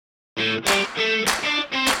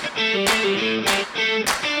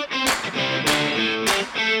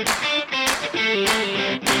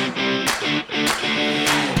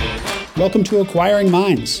Welcome to Acquiring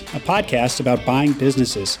Minds, a podcast about buying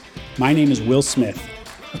businesses. My name is Will Smith.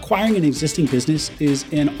 Acquiring an existing business is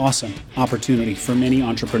an awesome opportunity for many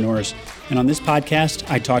entrepreneurs. And on this podcast,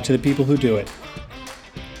 I talk to the people who do it.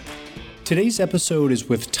 Today's episode is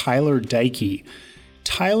with Tyler Dykey.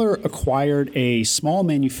 Tyler acquired a small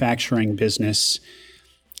manufacturing business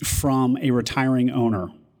from a retiring owner.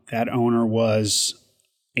 That owner was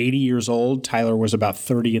 80 years old. Tyler was about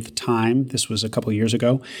 30 at the time. This was a couple of years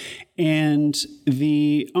ago. And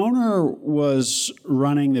the owner was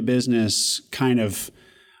running the business kind of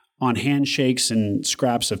on handshakes and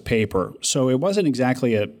scraps of paper. So it wasn't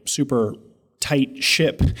exactly a super tight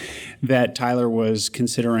ship that Tyler was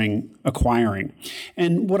considering acquiring.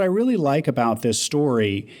 And what I really like about this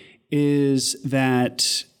story is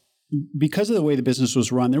that because of the way the business was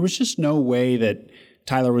run, there was just no way that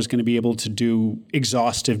Tyler was going to be able to do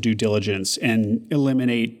exhaustive due diligence and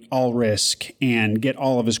eliminate all risk and get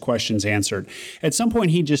all of his questions answered. At some point,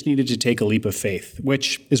 he just needed to take a leap of faith,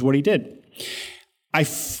 which is what he did. I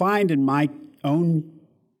find in my own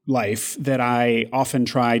life that I often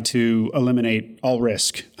try to eliminate all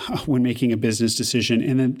risk when making a business decision,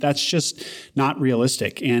 and then that's just not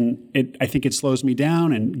realistic. And I think it slows me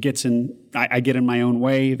down and I get in my own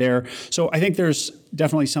way there. So I think there's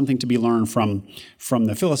definitely something to be learned from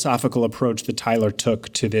the philosophical approach that Tyler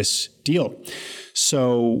took to this deal.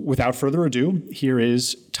 So without further ado, here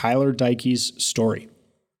is Tyler Dykey's story.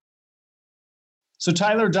 So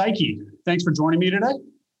Tyler Dykey, thanks for joining me today.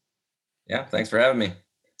 Yeah, thanks for having me.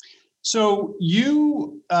 So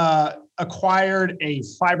you acquired a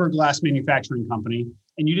fiberglass manufacturing company,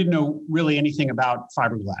 and you didn't know really anything about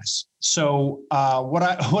fiberglass. So what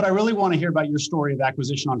I really want to hear about your story of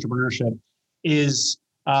acquisition entrepreneurship is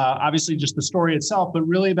obviously just the story itself, but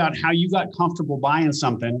really about how you got comfortable buying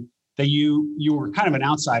something that you were kind of an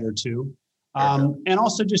outsider to, and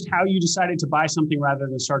also just how you decided to buy something rather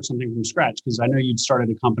than start something from scratch, because I know you'd started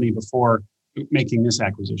a company before making this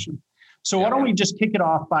acquisition. So why don't we just kick it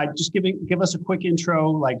off by just give us a quick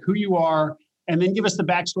intro, like who you are, and then give us the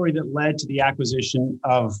backstory that led to the acquisition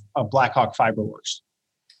of Blackhawk Fiberworks.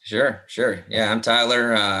 Sure. Yeah, I'm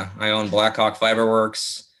Tyler. I own Blackhawk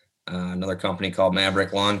Fiberworks, another company called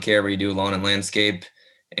Maverick Lawn Care, where you do lawn and landscape.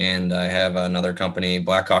 And I have another company,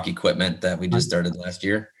 Blackhawk Equipment, that we just started last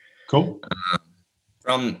year. Cool.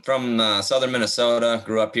 From southern Minnesota,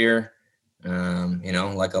 grew up here.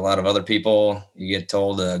 Like a lot of other people, you get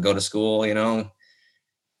told to go to school,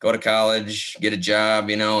 go to college, get a job,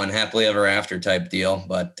 and happily ever after type deal.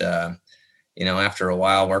 But, after a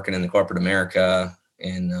while working in the corporate America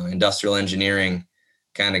and industrial engineering,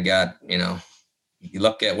 kind of got, you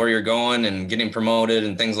look at where you're going and getting promoted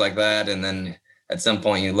and things like that. And then at some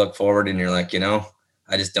point you look forward and you're like,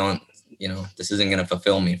 I just don't, this isn't going to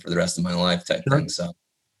fulfill me for the rest of my life type thing. So,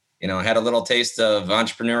 I had a little taste of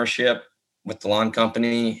entrepreneurship with the lawn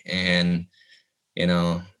company. And,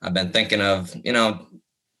 I've been thinking of,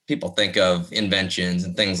 people think of inventions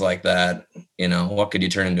and things like that. What could you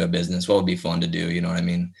turn into a business? What would be fun to do? You know what I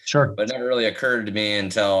mean? Sure. But it never really occurred to me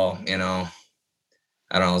until, I don't know,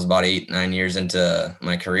 it was about 8-9 years into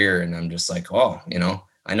my career. And I'm just like,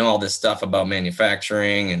 I know all this stuff about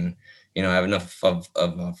manufacturing and, I have enough of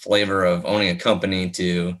a flavor of owning a company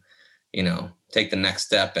to, take the next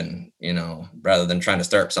step and, rather than trying to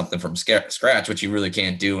start something from scratch, which you really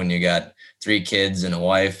can't do when you got 3 kids and a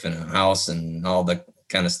wife and a house and all the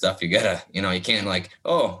kind of stuff you gotta, you can't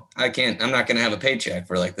I'm not going to have a paycheck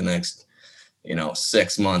for like the next,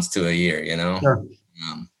 6 months to a year, Sure.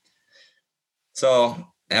 So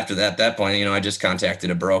after that point, I just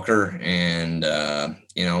contacted a broker and,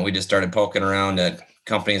 we just started poking around at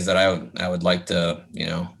companies that I would like to,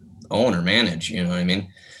 own or manage, you know what I mean?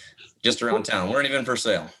 Just around town. Weren't even for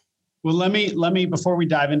sale. Well, let me, before we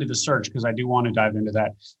dive into the search, because I do want to dive into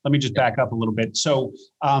that, let me just back up a little bit. So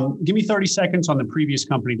give me 30 seconds on the previous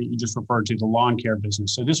company that you just referred to, the lawn care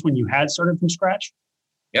business. So this one you had started from scratch?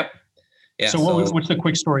 Yep. Yeah. So what's the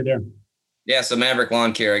quick story there? Yeah. So Maverick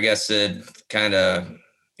Lawn Care, I guess it kind of,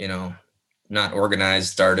 not organized,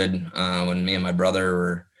 started when me and my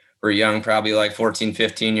brother were young, probably like 14,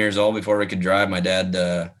 15 years old before we could drive. My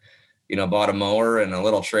dad, bought a mower and a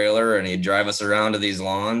little trailer and he'd drive us around to these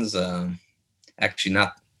lawns. Actually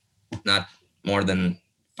not more than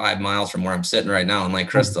 5 miles from where I'm sitting right now in Lake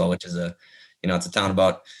Crystal, which is it's a town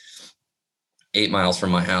about 8 miles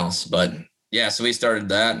from my house. But yeah, so we started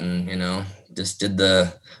that and, just did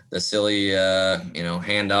the silly,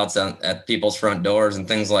 handouts at people's front doors and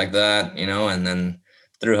things like that, and then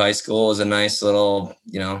through high school was a nice little,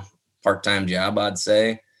 part-time job, I'd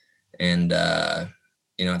say. And,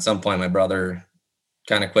 at some point my brother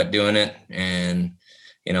kind of quit doing it and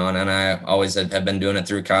you know, and then I always have been doing it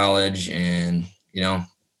through college, and, you know,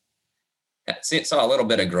 saw a little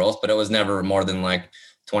bit of growth, but it was never more than like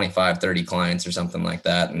 25, 30 clients or something like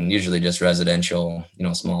that. And usually just residential, you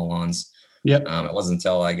know, small lawns. Yep. It wasn't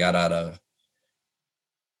until I got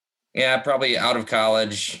probably out of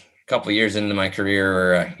college, a couple of years into my career,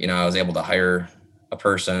 where, you know, I was able to hire a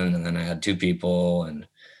person, and then I had 2 people. And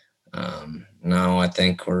now I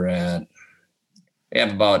think we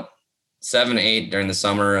have about 7, 8 during the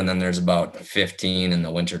summer. And then there's about 15 in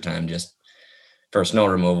the wintertime, just for snow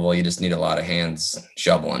removal. You just need a lot of hands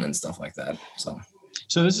shoveling and stuff like that.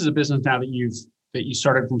 So this is a business now that you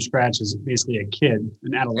started from scratch as basically a kid,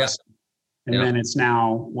 an adolescent. Yeah. And then it's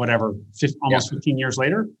now almost 15 years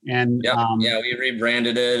later. And we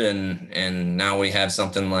rebranded it, and now we have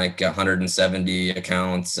something like 170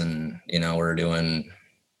 accounts, and, you know, we're doing,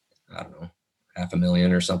 I don't know,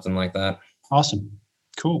 $500,000 or something like that. Awesome.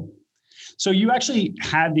 Cool. So you actually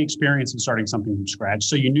had the experience of starting something from scratch.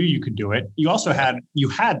 So you knew you could do it. You also had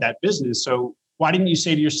that business. So why didn't you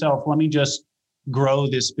say to yourself, let me just grow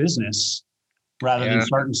this business rather than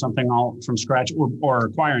starting something all from scratch, or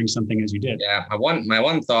acquiring something as you did? Yeah. My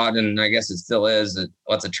one thought, and I guess it still is, that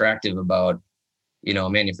what's attractive about, you know, a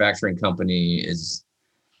manufacturing company is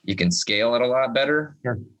you can scale it a lot better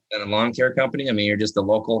than a lawn care company. I mean, you're just a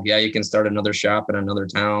local. Yeah, you can start another shop in another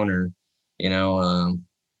town, or, you know,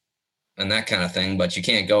 and that kind of thing. But you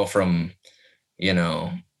can't go from, you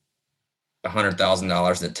know,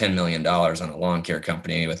 $100,000 to $10 million on a lawn care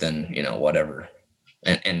company within, you know, whatever,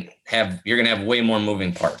 and you're going to have way more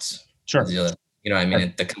moving parts. Sure. You know, I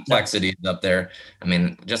mean, the complexity is up there. I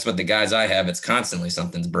mean, just with the guys I have, it's constantly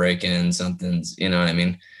something's breaking, something's, you know what I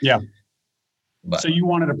mean? Yeah. But so you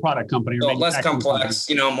wanted a product company, so less complex,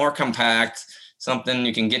 you know, more compact, something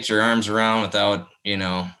you can get your arms around without, you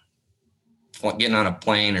know, getting on a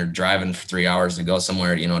plane or driving for 3 hours to go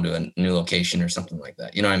somewhere, you know, to a new location or something like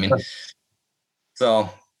that. You know what I mean? Sure. So,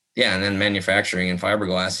 yeah. And then manufacturing and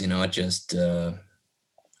fiberglass, you know, it just,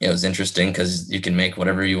 it was interesting because you can make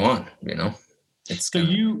whatever you want, you know. So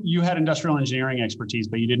you had industrial engineering expertise,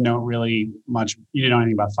 but you didn't know really much. You didn't know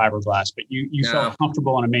anything about fiberglass, but you felt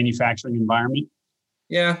comfortable in a manufacturing environment.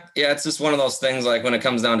 Yeah. It's just one of those things. Like when it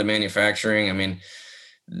comes down to manufacturing, I mean,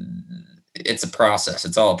 it's a process.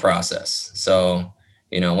 It's all a process. So,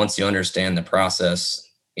 you know, once you understand the process,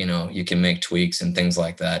 you know, you can make tweaks and things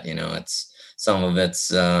like that. You know, some of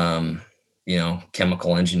it's, you know,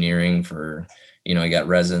 chemical engineering for, you know, you got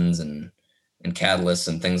resins and catalysts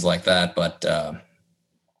and things like that. But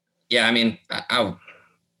yeah, I mean, I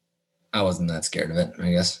wasn't that scared of it,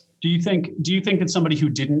 I guess. Do you think that somebody who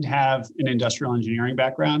didn't have an industrial engineering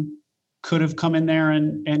background could have come in there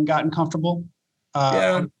and gotten comfortable?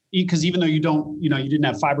 Yeah. Because even though you didn't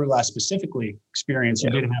have fiberglass specifically experience, you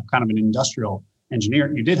didn't have kind of an industrial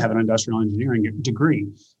engineer. You did have an industrial engineering degree.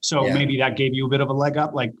 So maybe that gave you a bit of a leg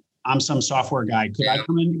up. Like, I'm some software guy. Could I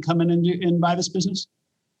come in and buy this business?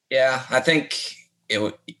 Yeah, I think it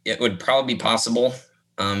would probably be possible.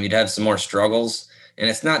 You'd have some more struggles, and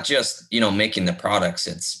it's not just, you know, making the products.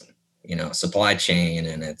 It's, you know, supply chain,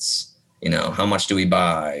 and it's, you know, how much do we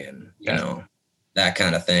buy, and you know, that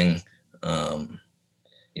kind of thing.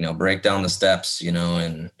 You know, break down the steps, you know,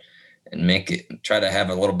 and try to have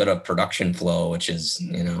a little bit of production flow, which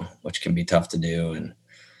can be tough to do. And,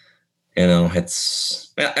 you know,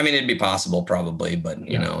 it'd be possible probably, but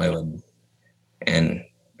you know, it would, and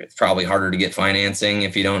it's probably harder to get financing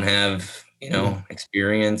if you don't have, you know,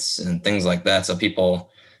 experience and things like that. So people,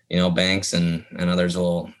 you know, banks and others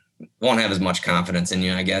won't have as much confidence in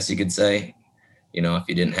you, I guess you could say, you know, if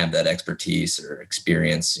you didn't have that expertise or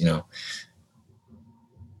experience, you know,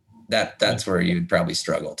 that's where you'd probably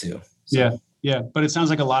struggle too. So. Yeah. But it sounds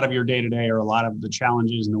like a lot of your day-to-day, or a lot of the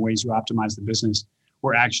challenges and the ways you optimize the business,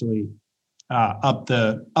 were actually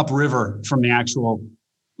upriver from the actual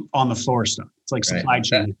on the floor stuff. It's like supply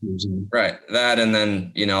chain issues. Right. That, and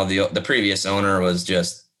then, you know, the previous owner was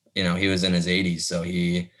just, you know, he was in his 80s, so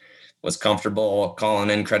he was comfortable calling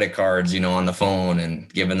in credit cards, you know, on the phone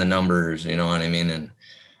and giving the numbers, you know what I mean? And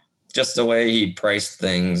just the way he priced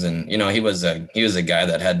things. And, you know, he was a guy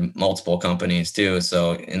that had multiple companies too.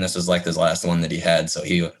 So, and this was like his last one that he had. So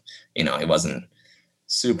he, you know, he wasn't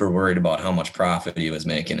super worried about how much profit he was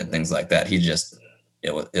making and things like that. He just,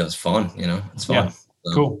 it was fun, you know, it's fun. Yeah.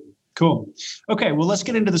 So. Cool. Okay. Well, let's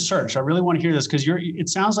get into the search. I really want to hear this, because it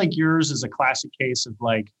sounds like yours is a classic case of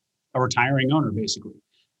like a retiring owner, basically.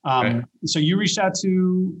 So you decided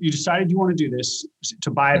you want to do this, to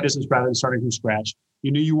buy a business rather than starting from scratch.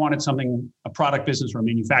 You knew you wanted something, a product business or a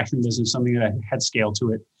manufacturing business, something that had scale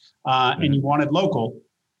to it. And you wanted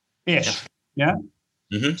local-ish. Yeah.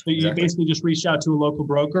 So you basically just reached out to a local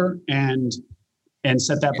broker and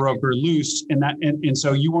set that broker loose. And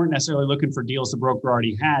so you weren't necessarily looking for deals the broker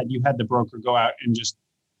already had. You had the broker go out and just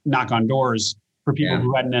knock on doors for people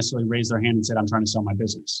who hadn't necessarily raised their hand and said, I'm trying to sell my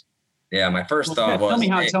business. Yeah. My first thought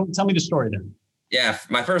was, tell me the story there. Yeah.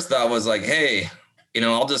 My first thought was like, hey,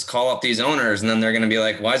 I'll just call up these owners and then they're going to be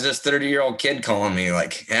like, why is this 30-year-old kid calling me,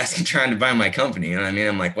 like trying to buy my company? You know what I mean?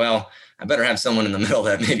 I'm like, well, I better have someone in the middle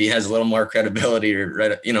that maybe has a little more credibility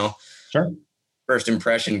or, Sure. First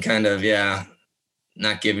impression kind of,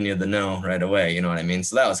 not giving you the no right away. You know what I mean?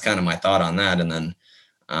 So that was kind of my thought on that. And then,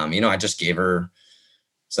 I just gave her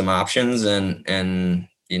some options and,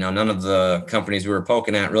 none of the companies we were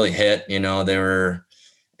poking at really hit,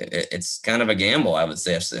 it's kind of a gamble, I would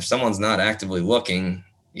say. If someone's not actively looking,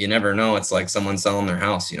 you never know. It's like someone selling their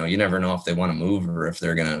house, you never know if they want to move or if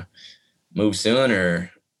they're going to move soon or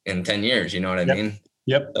in 10 years, you know what I mean?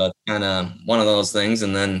 Yep. So it's kind of one of those things.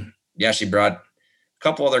 And then, she brought a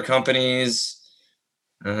couple other companies.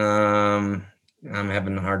 I'm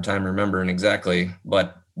having a hard time remembering exactly,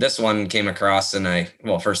 but this one came across and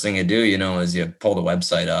first thing you do, is you pull the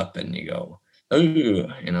website up and you go,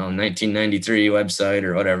 1993 website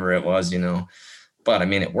or whatever it was, but I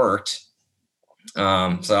mean, it worked. So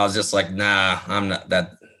I was just like, nah, I'm not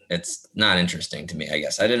that. It's not interesting to me, I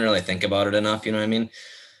guess. I didn't really think about it enough. You know what I mean?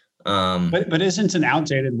 But isn't an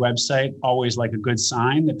outdated website always like a good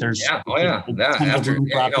sign that there's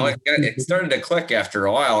it started to click after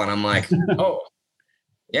a while and I'm like, oh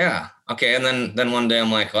yeah. Okay. And then one day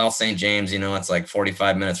I'm like, well, St. James, it's like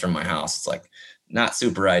 45 minutes from my house. It's like not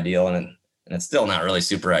super ideal. And it's still not really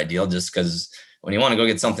super ideal just because when you want to go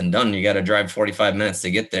get something done, you got to drive 45 minutes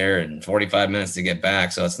to get there and 45 minutes to get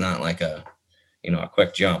back. So it's not like a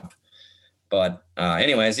quick jump. But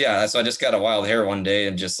anyways, so I just got a wild hair one day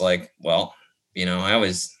and just like, well, I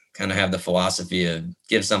always kind of have the philosophy of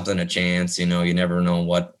give something a chance. You never know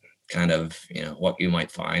what kind of, what you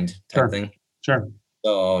might find type thing. Sure.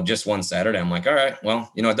 So just one Saturday, I'm like, all right,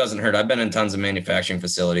 well, it doesn't hurt. I've been in tons of manufacturing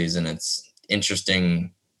facilities and it's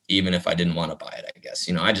interesting, even if I didn't want to buy it, I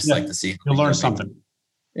guess. I just like to see. You'll learn something.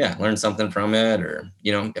 Yeah, learn something from it. Or,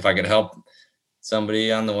 if I could help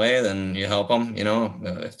somebody on the way, then you help them,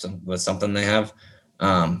 with something they have.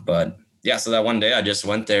 But yeah, so that one day I just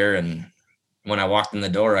went there and when I walked in the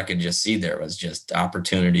door, I could just see there was just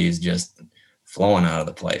opportunities just flowing out of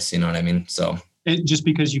the place. You know what I mean? So just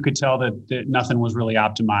because you could tell that nothing was really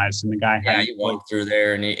optimized and the guy you walk through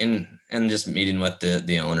there and just meeting with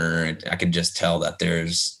the owner, I could just tell that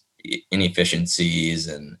there's inefficiencies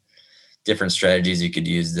and different strategies you could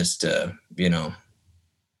use this to,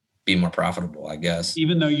 be more profitable, I guess.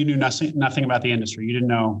 Even though you knew nothing about the industry, you didn't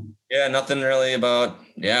know. Yeah, nothing really about.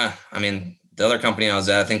 Yeah, I mean, the other company I was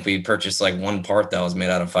at, I think we purchased like one part that was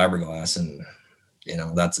made out of fiberglass, and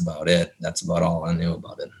that's about it. That's about all I knew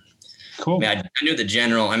about it. Cool. I mean, I knew the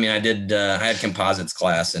general. I mean, I had composites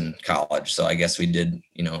class in college, so I guess we did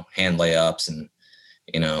hand layups and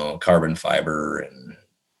carbon fiber and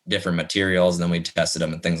different materials, and then we tested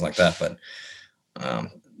them and things like that. But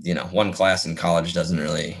one class in college doesn't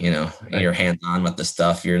really, you're hands-on with the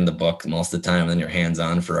stuff. You're in the book most of the time, and then you're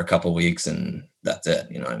hands-on for a couple of weeks, and that's it.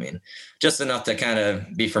 You know what I mean? Just enough to kind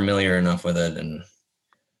of be familiar enough with it and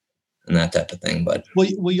that type of thing. But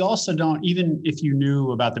we also don't, even if you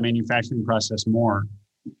knew about the manufacturing process more,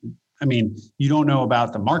 I mean, you don't know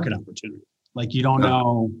about the market opportunity. Like you don't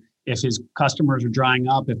know if his customers are drying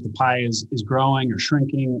up, if the pie is growing or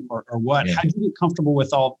shrinking or what. How do you get comfortable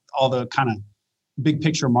with all the kind of big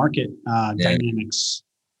picture market dynamics?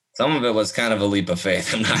 Some of it was kind of a leap of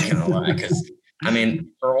faith. I'm not going to lie. Because I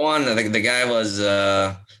mean, for one, I think the guy was,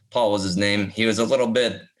 Paul was his name. He was a little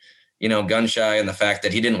bit, gun shy in the fact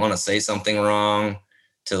that he didn't want to say something wrong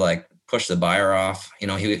to like push the buyer off. I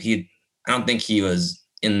don't think he was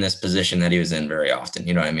in this position that he was in very often.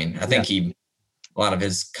 You know what I mean? I think a lot of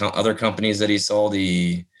his other companies that he sold,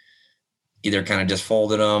 he either kind of just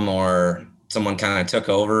folded them or someone kind of took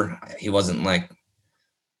over. He wasn't like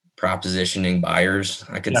propositioning buyers,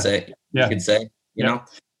 I could say, you could say, you know.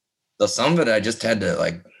 So some of it I just had to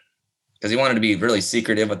like, because he wanted to be really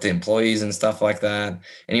secretive with the employees and stuff like that.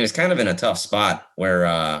 And he was kind of in a tough spot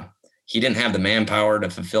where he didn't have the manpower to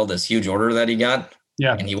fulfill this huge order that he got.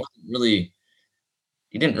 Yeah. And he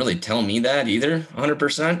didn't really tell me that either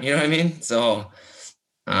 100%, you know what I mean? So,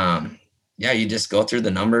 you just go through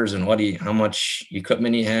the numbers and how much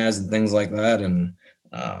equipment he has and things like that. And,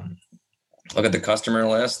 look at the customer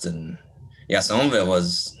list, and some of it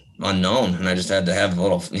was unknown, and I just had to have a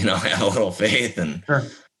little faith and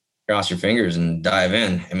cross your fingers and dive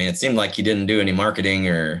in. I mean, it seemed like he didn't do any marketing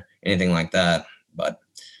or anything like that, but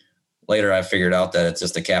later I figured out that it's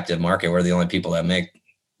just a captive market. We're the only people that make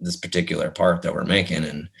this particular part that we're making,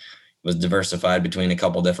 and it was diversified between a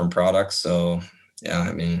couple different products. So yeah,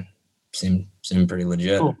 I mean, seemed pretty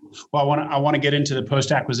legit. Cool. Well, I want to get into the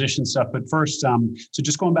post-acquisition stuff, but first, so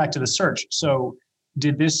just going back to the search. So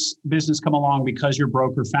did this business come along because your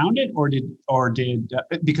broker found it, or did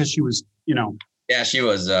because she was, Yeah, she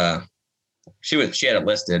had it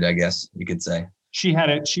listed, I guess you could say. She had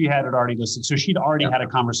it already listed. So she'd already had a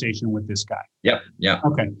conversation with this guy. Yep. Yeah.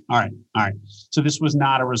 Okay. All right. So this was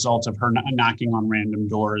not a result of her knocking on random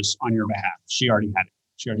doors on your behalf. She already had it.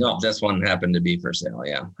 No, this one happened to be for sale.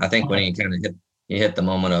 Yeah. I think when he kind of hit the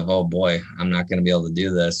moment of, oh boy, I'm not going to be able to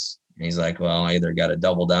do this. And he's like, well, I either got to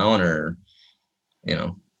double down or,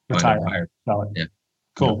 retire. Sell it. Yeah.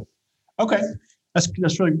 Cool. Yeah. Okay. That's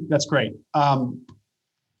great.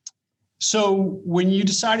 So when you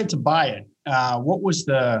decided to buy it, what was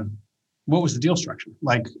the deal structure?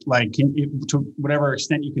 Like to whatever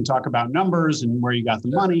extent you can talk about numbers and where you got the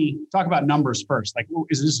money. Talk about numbers first. Like,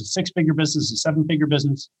 is this a 6-figure business, a 7-figure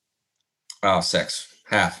business? Oh,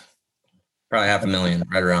 probably $500,000,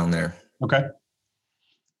 right around there. Okay.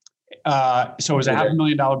 So it was a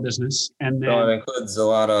 $500,000 business, and then so it includes a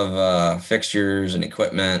lot of fixtures and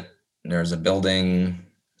equipment. There's a building,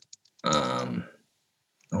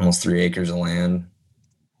 almost 3 acres of land.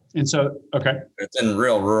 And so, okay. It's in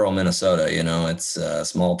real rural Minnesota, it's a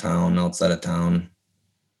small town outside of town.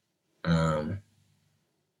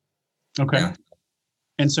 Okay. Yeah.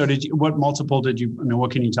 And so what multiple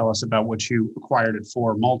what can you tell us about what you acquired it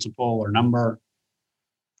for, multiple or number?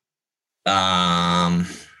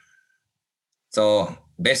 So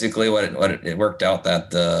basically what it worked out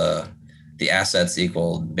that the assets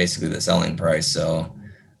equaled basically the selling price. So,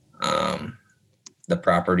 the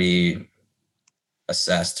property the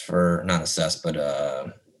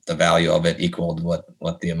value of it equaled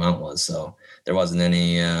what the amount was. So there wasn't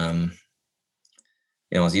any,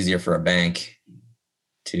 it was easier for a bank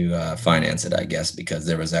to finance it, I guess, because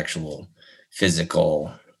there was actual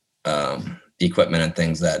physical equipment and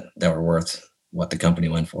things that were worth what the company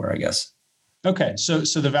went for, I guess. Okay. So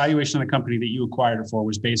the valuation of the company that you acquired it for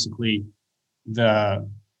was basically the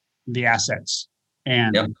assets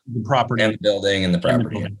and the property and the building and the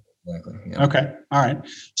property. Exactly. Yeah. Okay. All right.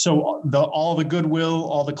 So all the goodwill,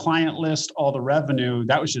 all the client list, all the revenue,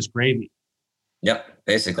 that was just gravy. Yep.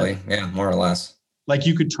 Basically. Yeah. More or less. Like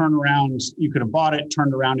you could have bought it,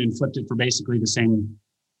 turned around and flipped it for basically the same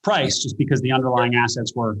price just because the underlying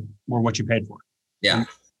assets were what you paid for. Yeah.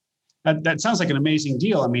 That sounds like an amazing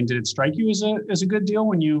deal. I mean, did it strike you as a good deal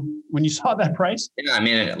when you saw that price? Yeah. I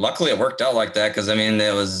mean, luckily it worked out like that because I mean,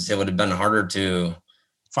 it would have been harder to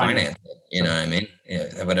finance it. You know what I mean? Yeah,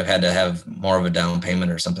 I would have had to have more of a down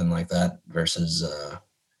payment or something like that versus, a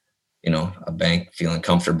bank feeling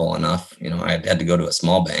comfortable enough. I had to go to a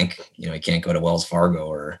small bank. You can't go to Wells Fargo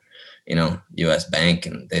or, US Bank,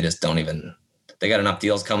 and they just don't even. They got enough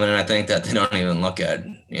deals coming in, I think, that they don't even look at.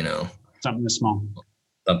 Something this small.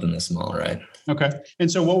 Something this small, right? Okay. And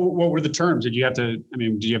so, what were the terms? Did you have a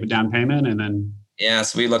down payment and then? Yeah,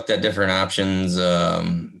 so we looked at different options.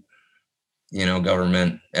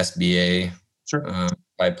 Government, SBA, sure.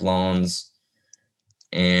 Type loans,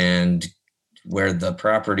 and where the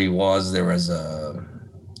property was, there was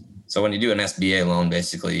so when you do an SBA loan,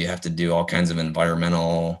 basically you have to do all kinds of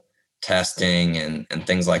environmental testing and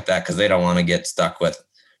things like that, because they don't want to get stuck with,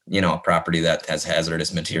 a property that has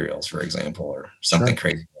hazardous materials, for example, or something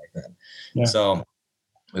crazy like that. Yeah. So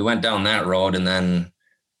we went down that road, and then,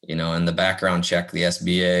 in the background check, the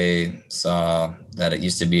SBA saw that it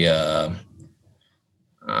used to be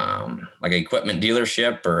like an equipment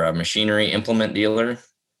dealership or a machinery implement dealer.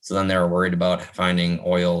 So then they were worried about finding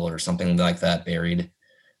oil or something like that buried.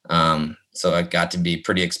 So it got to be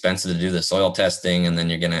pretty expensive to do the soil testing, and then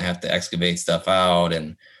you're going to have to excavate stuff out.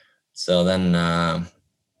 And so then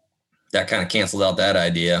that kind of canceled out that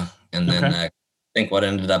idea. And then I think what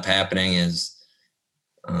ended up happening is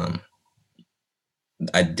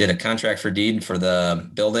I did a contract for deed for the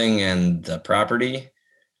building and the property,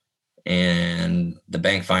 and the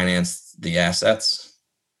bank financed the assets.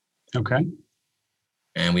 Okay.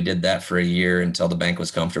 And we did that for a year until the bank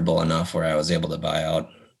was comfortable enough where I was able to buy out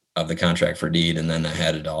of the contract for deed. And then I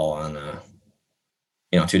had it all on,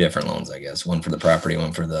 2 different loans, I guess. One for the property,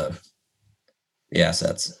 one for the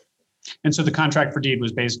assets. And so the contract for deed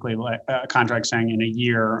was basically like a contract saying in a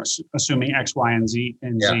year, assuming X, Y, and Z.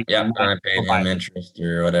 Yeah. I paid him interest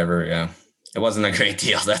or whatever. Yeah. It wasn't a great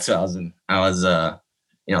deal. That's what I was the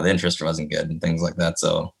interest wasn't good and things like that.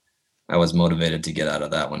 So I was motivated to get out of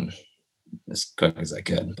that one as quick as I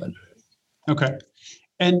could. But okay.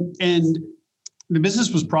 And The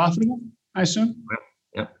business was profitable, I assume?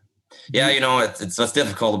 Yeah. It's what's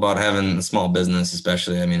difficult about having a small business,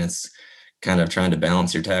 especially. I mean, it's kind of trying to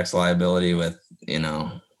balance your tax liability with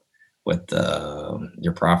your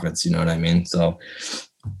profits, you know what I mean? So,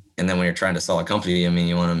 and then when you're trying to sell a company, I mean,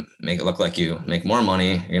 you want to make it look like you make more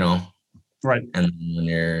money, Right. And when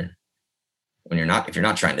you're not, if you're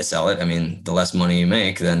not trying to sell it, I mean, the less money you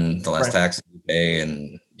make, then the less taxes you pay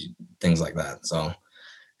and things like that. So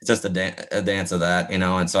it's just a dance of that,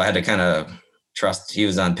 and so I had to kind of trust. He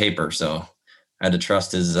was on paper, so I had to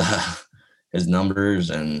trust his numbers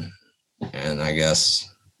and I guess.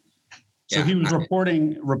 So he was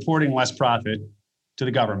reporting less profit to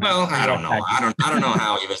the government. Well, I don't know. I don't know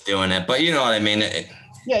how he was doing it, but you know what I mean?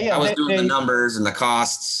 I was doing the numbers and the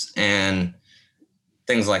costs and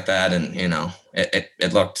things like that. And,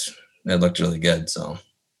 it looked really good. So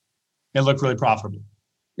it looked really profitable.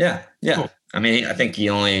 Yeah. Yeah. Cool. I mean, I think he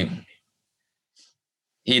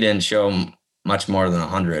didn't show much more than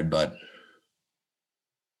 100, but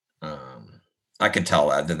I could tell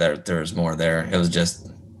that there was more there. It was just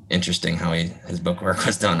interesting how his bookwork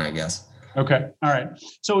was done, I guess. Okay. All right.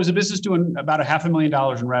 So it was a business doing about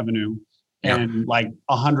 $500,000 in revenue and like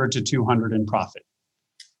 100 to 200 in profit.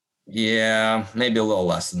 Yeah, maybe a little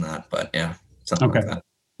less than that, but yeah, something like that.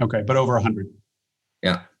 Okay, but over 100.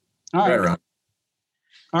 Yeah. All right. Right around.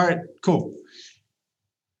 All right, cool.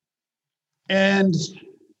 And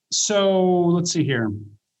so let's see here.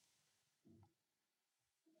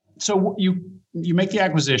 So you make the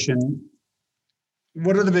acquisition.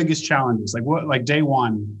 What are the biggest challenges? Like day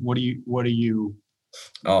one, what do you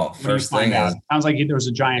first thing is, sounds like there was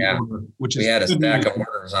a giant order, which we had a stack of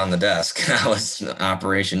orders on the desk. That was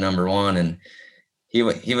operation number one. And he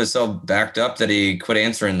was so backed up that he quit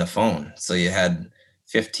answering the phone. So you had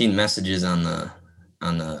 15 messages on the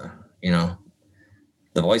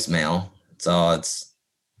the voicemail. So it's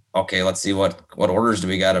okay. Let's see what orders do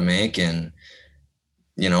we got to make and,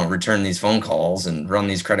 return these phone calls and run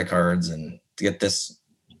these credit cards and to get this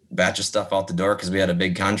batch of stuff out the door. Cause we had a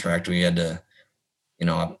big contract. We had to,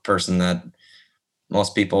 a person that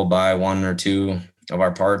most people buy one or two of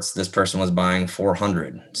our parts. This person was buying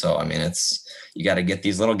 400. So, I mean, you got to get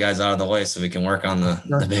these little guys out of the way so we can work on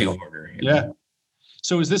the big order. Yeah.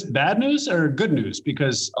 So is this bad news or good news?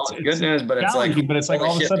 Because it's good news, but it's like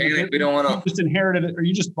all of a sudden we don't want to. You just inherited it, or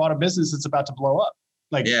you just bought a business that's about to blow up.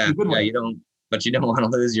 You don't want to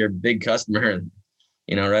lose your big customer,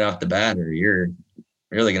 right off the bat, or you're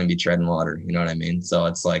really going to be treading water. You know what I mean? So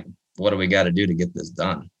it's like, what do we got to do to get this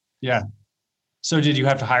done? Yeah. So did you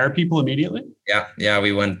have to hire people immediately? Yeah. Yeah.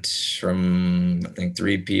 We went from, I think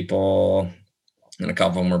 3 people and a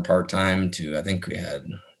couple of them were part-time to, I think we had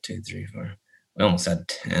 2, 3, 4. We almost had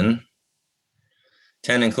 10,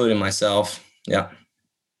 including myself. Yeah.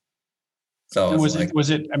 So was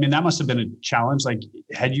it, I mean, that must've been a challenge. Like,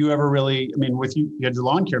 had you ever really, I mean, you had your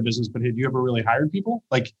lawn care business, but had you ever really hired people?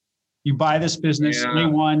 Like, you buy this business, day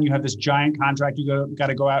one, you have this giant contract, you got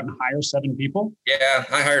to go out and hire 7 people? Yeah,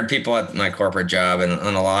 I hired people at my corporate job and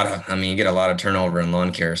you get a lot of turnover in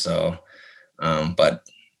lawn care. So, but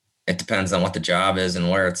it depends on what the job is and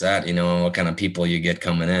where it's at, what kind of people you get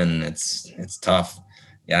coming in. It's tough.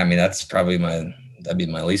 Yeah, I mean, that's probably that'd be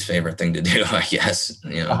my least favorite thing to do, I guess.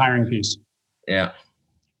 The hiring piece. Yeah.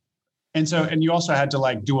 And so, and you also had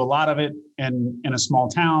to do a lot of it in a small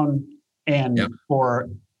town and for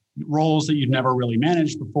roles that you'd never really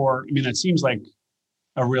managed before. I mean, it seems like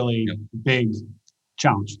a really big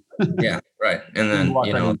challenge. Yeah, right. And then,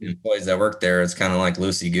 the employees that work there, it's kind of like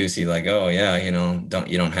loosey-goosey, like, oh yeah, you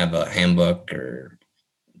don't have a handbook or,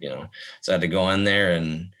 so I had to go in there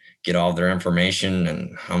and get all their information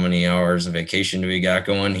and how many hours of vacation do we got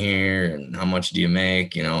going here and how much do you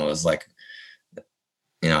make? It was like,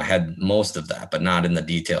 I had most of that, but not in the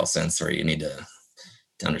detail sense where you need to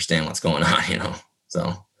understand what's going on,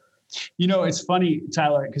 so. It's funny,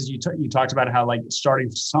 Tyler, because you talked about how starting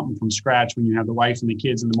something from scratch when you have the wife and the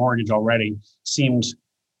kids and the mortgage already seemed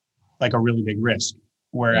like a really big risk,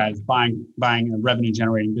 whereas buying a revenue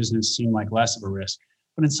generating business seemed like less of a risk.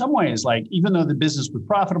 But in some ways, even though the business was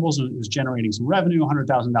profitable, so it was generating some revenue,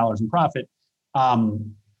 $100,000 in profit,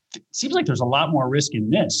 it seems like there's a lot more risk in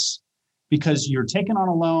this because you're taking on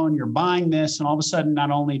a loan, you're buying this, and all of a sudden,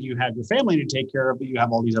 not only do you have your family to take care of, but you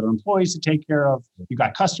have all these other employees to take care of. You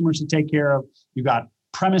got customers to take care of. You got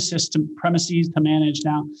premises to manage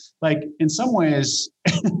now. In some ways,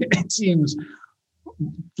 it seems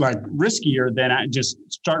like riskier than just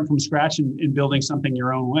starting from scratch and building something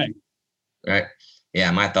your own way. Right. Yeah.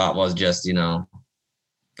 My thought was just, if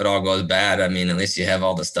it all goes bad, I mean, at least you have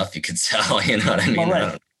all the stuff you could sell. You know what I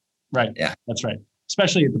mean? Right. Yeah. That's right.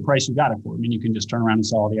 especially at the price you got it for. I mean, you can just turn around and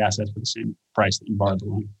sell all the assets for the same price that you borrowed the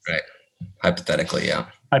loan. Right. Hypothetically, yeah.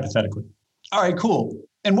 Hypothetically. All right, cool.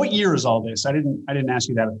 And what year is all this? I didn't ask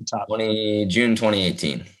you that at the top. June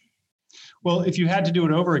 2018. Well, if you had to do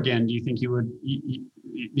it over again, do you think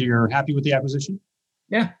you're happy with the acquisition?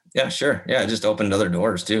 Yeah, sure. Yeah, it just opened other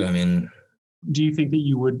doors too. I mean, do you think that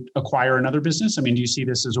you would acquire another business? I mean, do you see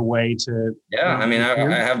this as a way to? Yeah, I mean, I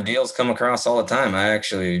have deals come across all the time. I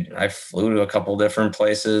flew to a couple different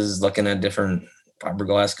places looking at different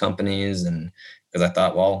fiberglass companies, and because I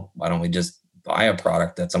thought, well, why don't we just buy a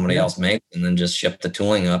product that somebody else makes and then just ship the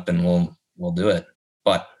tooling up and we'll do it.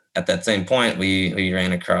 But at that same point, we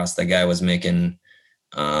ran across the guy was making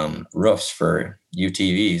roofs for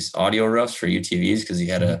UTVs, audio roofs for UTVs, because he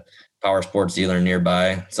had a power sports dealer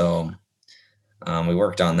nearby. So we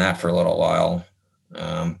worked on that for a little while.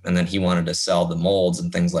 And then he wanted to sell the molds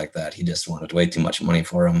and things like that. He just wanted way too much money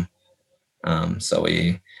for them. So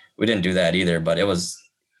we didn't do that either, but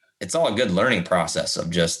it's all a good learning process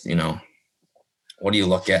of just, what do you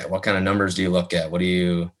look at? What kind of numbers do you look at? What do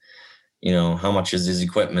you how much is his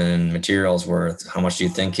equipment and materials worth? How much do you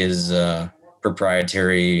think his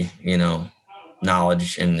proprietary,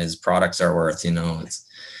 knowledge and his products are worth?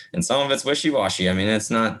 And some of it's wishy-washy. I mean,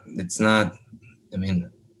 it's not, I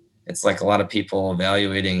mean, it's like a lot of people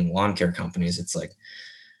evaluating lawn care companies. It's like,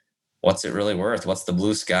 what's it really worth? What's the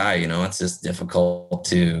blue sky? It's just difficult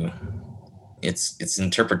to, it's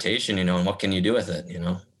interpretation, and what can you do with it?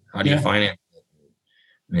 How do you finance it?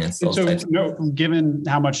 I mean, it's those types given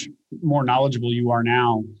how much more knowledgeable you are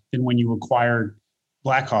now than when you acquired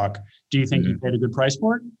Blackhawk, do you think you paid a good price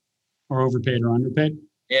for it, or overpaid or underpaid?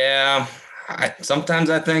 Yeah. Sometimes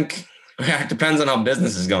I think it depends on how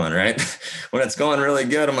business is going, right? When it's going really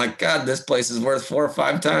good, I'm like, God, this place is worth 4 or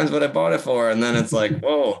 5 times what I bought it for. And then it's like,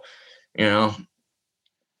 whoa,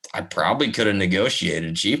 I probably could have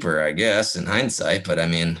negotiated cheaper, I guess, in hindsight. But I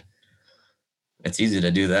mean, it's easy to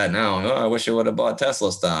do that now. Oh, I wish I would have bought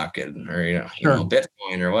Tesla stock or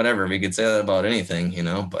Bitcoin or whatever. We could say that about anything,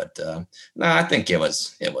 But no, I think it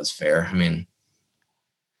was fair. I mean,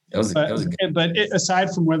 it was good. But aside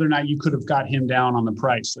from whether or not you could have got him down on the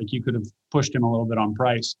price, like you could have pushed him a little bit on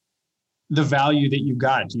price, the value that you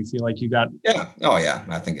got, do you feel like you got? Yeah. Oh yeah.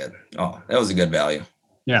 I think that was a good value.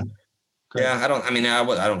 Yeah. Great. Yeah. I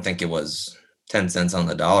don't think it was 10 cents on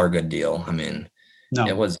the dollar good deal. I mean, no,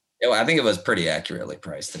 I think it was pretty accurately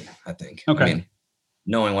priced. I think. Okay. I mean,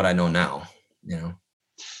 knowing what I know now,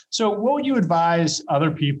 So what would you advise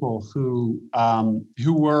other people who are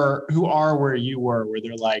where you were, where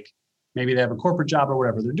they're like, maybe they have a corporate job or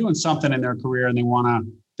whatever, they're doing something in their career and they want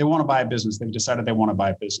to buy a business. They've decided they want to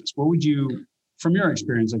buy a business. What would you, from your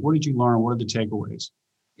experience, like, what did you learn? What are the takeaways?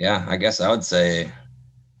 Yeah, I guess I would say,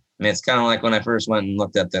 I mean, it's kind of like when I first went and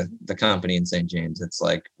looked at the company in St. James. It's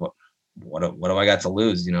like, what do I got to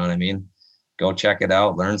lose? You know what I mean? Go check it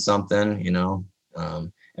out, learn something,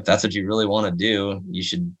 if that's what you really want to do, you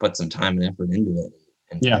should put some time and effort into it.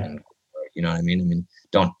 And you know what I mean? I mean,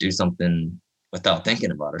 don't do something without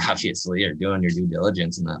thinking about it, obviously, or doing your due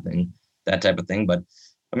diligence and that type of thing. But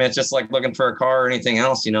I mean, it's just like looking for a car or anything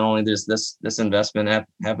else, only there's this investment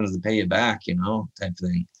happens to pay you back, type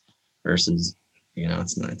thing, versus,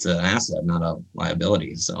 it's an asset, not a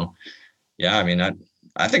liability. So yeah, I mean,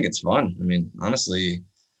 I think it's fun. I mean, honestly,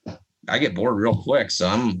 I get bored real quick. So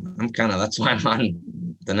I'm kind of, that's why I'm on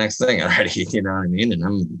the next thing already, you know what I mean? And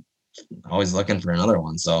I'm always looking for another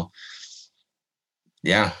one. So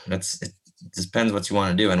yeah, it depends what you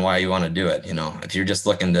want to do and why you want to do it. If you're just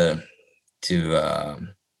looking to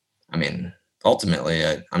I mean, ultimately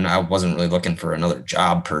I wasn't really looking for another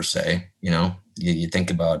job per se. You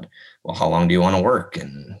think about, well, how long do you want to work?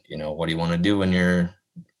 And, what do you want to do when you're,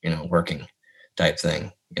 working type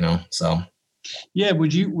thing, so. Yeah.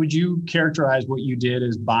 Would you characterize what you did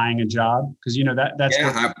as buying a job? Because that's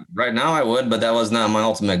right now I would, but that was not my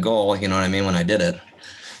ultimate goal. You know what I mean? When I did it,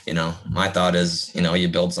 my thought is, you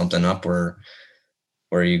build something up where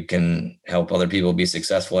you can help other people be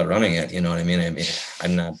successful at running it. You know what I mean? I mean,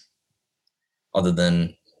 I'm not, other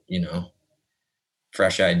than,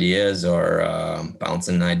 fresh ideas or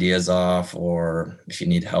bouncing ideas off, or if you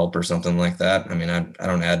need help or something like that. I mean, I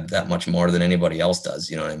don't add that much more than anybody else does.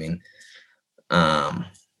 You know what I mean?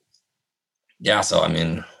 So I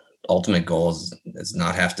mean, ultimate goal is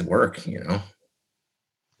not have to work,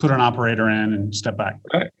 Put an operator in and step back.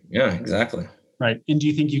 Right. Yeah, exactly. Right. And do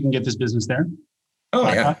you think you can get this business there? Oh,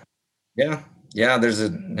 yeah. Yeah. Yeah. There's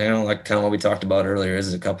like kind of what we talked about earlier,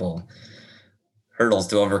 is a couple hurdles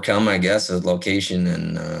to overcome, I guess, with location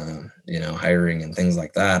and, hiring and things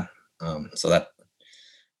like that. So that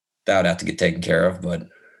would have to get taken care of, but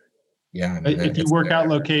yeah, I mean, if you work out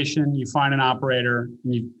location, you find an operator,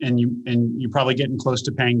 and you're probably getting close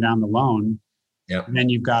to paying down the loan. Yeah. Then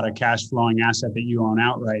you've got a cash flowing asset that you own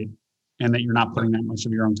outright, and that you're not putting that much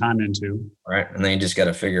of your own time into. Right. And then you just got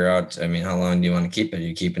to figure out, I mean, how long do you want to keep it? Are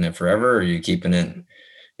you keeping it forever? Or are you keeping it,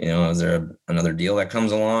 is there another deal that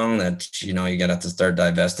comes along that, you got to start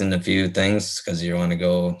divesting a few things because you want to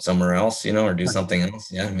go somewhere else, or do something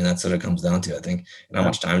else. Yeah. I mean, that's what it comes down to, I think. And how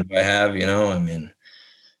much time do I have? I mean,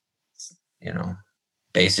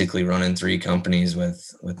 basically running 3 companies with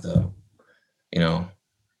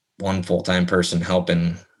one full-time person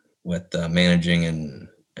helping with managing and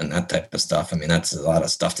that type of stuff. I mean, that's a lot of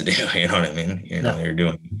stuff to do. You know what I mean?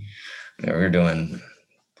 We're doing,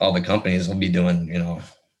 all the companies will be doing,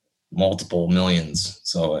 multiple millions.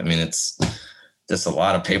 So, I mean, it's just a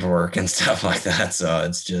lot of paperwork and stuff like that. So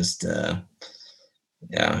it's just,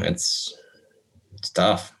 it's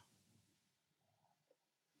tough.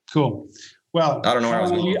 Cool. Well, I don't know where I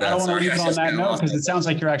was going. I don't want to leave it on that note because it sounds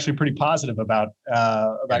like you're actually pretty positive about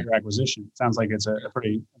your acquisition. It sounds like it's a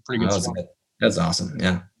pretty good story. That's awesome.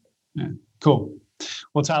 Yeah. Cool.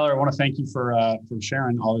 Well, Tyler, I want to thank you for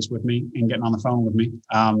sharing all this with me and getting on the phone with me.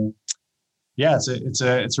 It's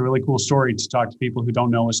a really cool story to talk to people who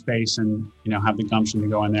don't know a space and have the gumption to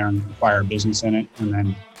go in there and acquire a business in it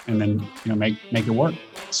and then make it work.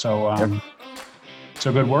 So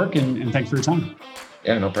so good work and thanks for your time.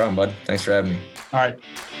 Yeah, no problem, bud. Thanks for having me. All right.